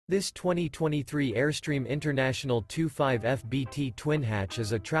This 2023 Airstream International 25FBT twin hatch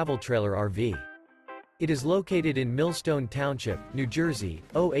is a travel trailer RV. It is located in Millstone Township, New Jersey,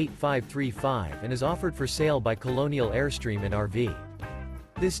 08535 and is offered for sale by Colonial Airstream RV.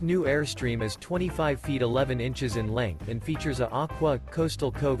 This new Airstream is 25 feet 11 inches in length and features a Aqua,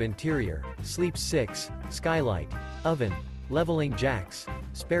 coastal Cove interior, sleeps 6, skylight, oven, leveling jacks,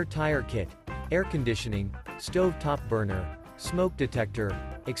 spare tire kit, air conditioning, stove top burner, smoke detector,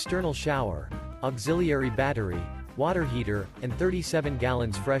 external shower, auxiliary battery, water heater, and 37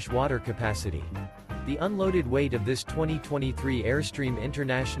 gallons fresh water capacity. The unloaded weight of this 2023 Airstream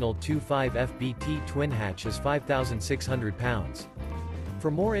International 25FBT twin hatch is 5,600 pounds. For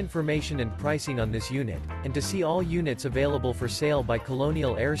more information and pricing on this unit, and to see all units available for sale by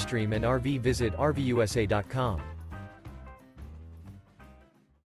Colonial Airstream RV, visit RVUSA.com.